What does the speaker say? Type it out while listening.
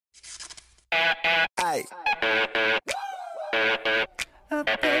Aye.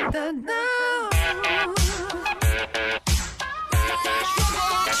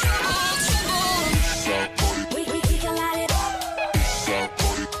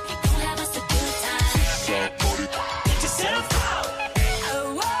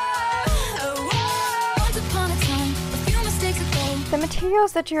 The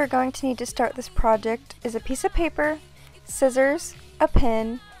materials that you are going to need to start this project is a piece of paper, scissors, a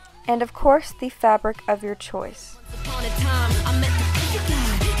pen, and of course the fabric of your choice.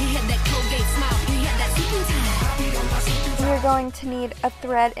 You're going to need a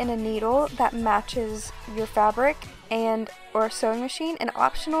thread and a needle that matches your fabric or a sewing machine, and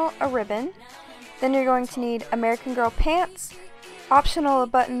optional a ribbon. Then you're going to need American Girl pants, optional a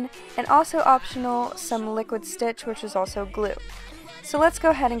button, and also optional some liquid stitch, which is also glue. So let's go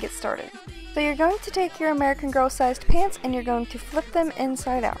ahead and get started. So you're going to take your American Girl sized pants and you're going to flip them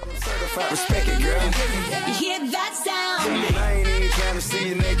inside out.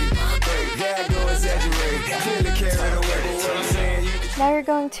 Now you're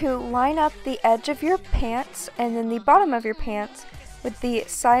going to line up the edge of your pants and then the bottom of your pants with the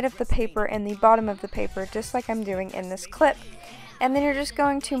side of the paper and the bottom of the paper, just like I'm doing in this clip. And then you're just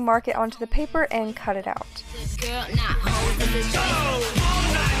going to mark it onto the paper and cut it out.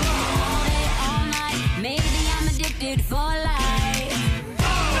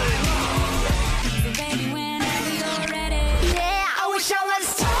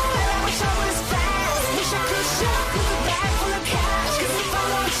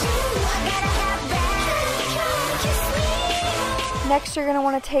 Next, you're going to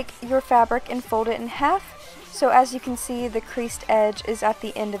want to take your fabric and fold it in half. So as you can see, the creased edge is at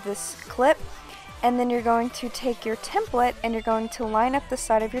the end of this clip. And then you're going to take your template and you're going to line up the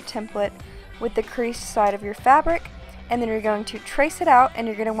side of your template with the creased side of your fabric. And then you're going to trace it out, and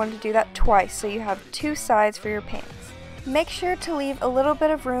you're going to want to do that twice so you have two sides for your pants. Make sure to leave a little bit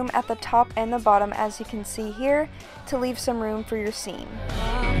of room at the top and the bottom, as you can see here, to leave some room for your seam.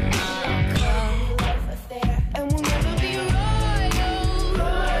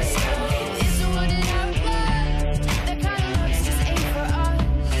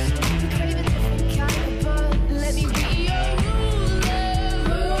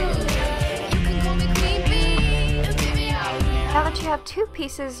 Now that you have two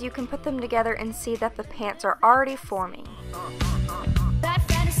pieces, you can put them together and see that the pants are already forming.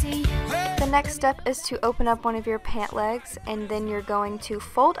 The next step is to open up one of your pant legs, and then you're going to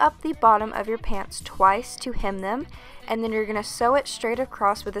fold up the bottom of your pants twice to hem them, and then you're going to sew it straight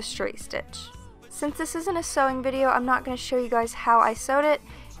across with a straight stitch. Since this isn't a sewing video, I'm not going to show you guys how I sewed it.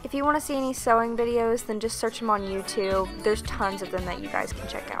 If you want to see any sewing videos, then just search them on YouTube. There's tons of them that you guys can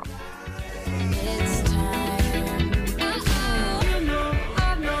check out.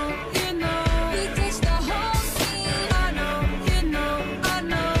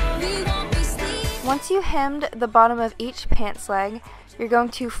 Once you hemmed the bottom of each pants leg, you're going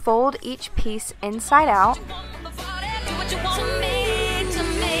to fold each piece inside out.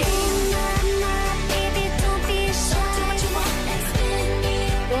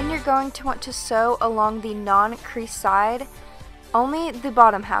 Then you're going to want to sew along the non-crease side, only the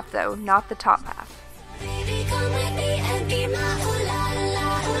bottom half though, not the top half.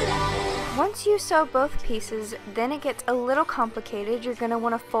 Once you sew both pieces, then it gets a little complicated. You're going to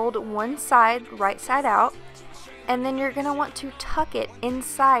want to fold one side right side out, and then you're going to want to tuck it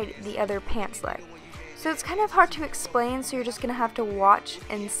inside the other pants leg. So it's kind of hard to explain, so you're just going to have to watch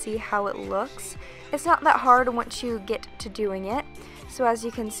and see how it looks. It's not that hard once you get to doing it. So as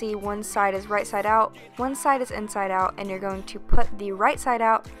you can see, one side is right side out, one side is inside out, and you're going to put the right side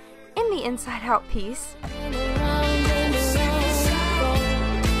out in the inside out piece.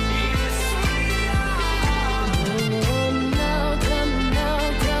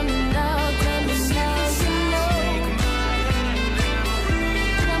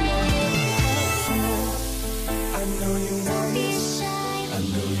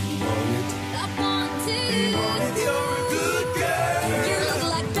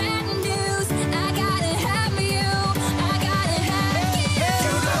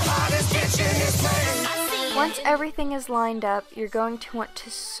 Once everything is lined up, you're going to want to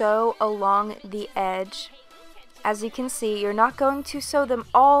sew along the edge. As you can see, you're not going to sew them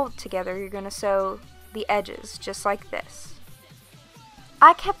all together, you're going to sew the edges, just like this.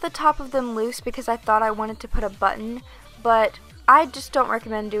 I kept the top of them loose because I thought I wanted to put a button, but I just don't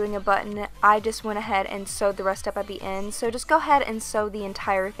recommend doing a button. I just went ahead and sewed the rest up at the end, so just go ahead and sew the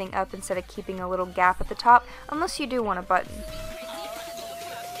entire thing up instead of keeping a little gap at the top, unless you do want a button.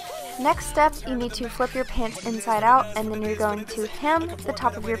 Next step, you need to flip your pants inside out, and then you're going to hem the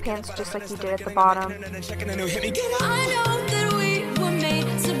top of your pants just like you did at the bottom.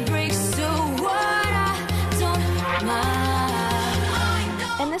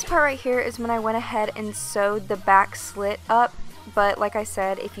 And this part right here is when I went ahead and sewed the back slit up, but like I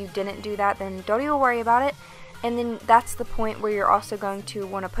said, if you didn't do that, then don't even worry about it. And then that's the point where you're also going to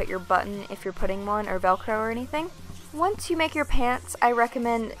want to put your button if you're putting one, or Velcro or anything. Once you make your pants, I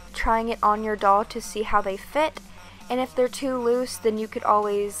recommend trying it on your doll to see how they fit, and if they're too loose, then you could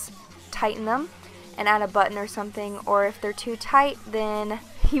always tighten them and add a button or something, or if they're too tight, then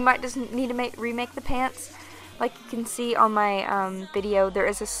you might just need to remake the pants. Like you can see on my video, there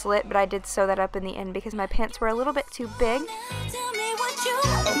is a slit, but I did sew that up in the end because my pants were a little bit too big.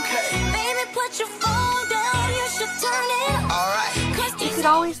 You could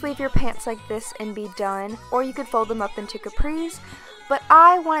always leave your pants like this and be done, or you could fold them up into capris, but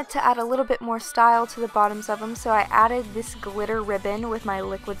I wanted to add a little bit more style to the bottoms of them, so I added this glitter ribbon with my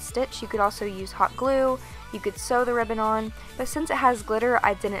liquid stitch. You could also use hot glue, you could sew the ribbon on, but since it has glitter,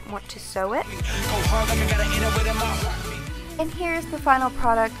 I didn't want to sew it. And here's the final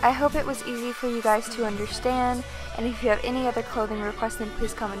product. I hope it was easy for you guys to understand, and if you have any other clothing requests, then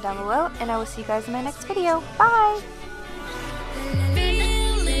please comment down below, and I will see you guys in my next video. Bye!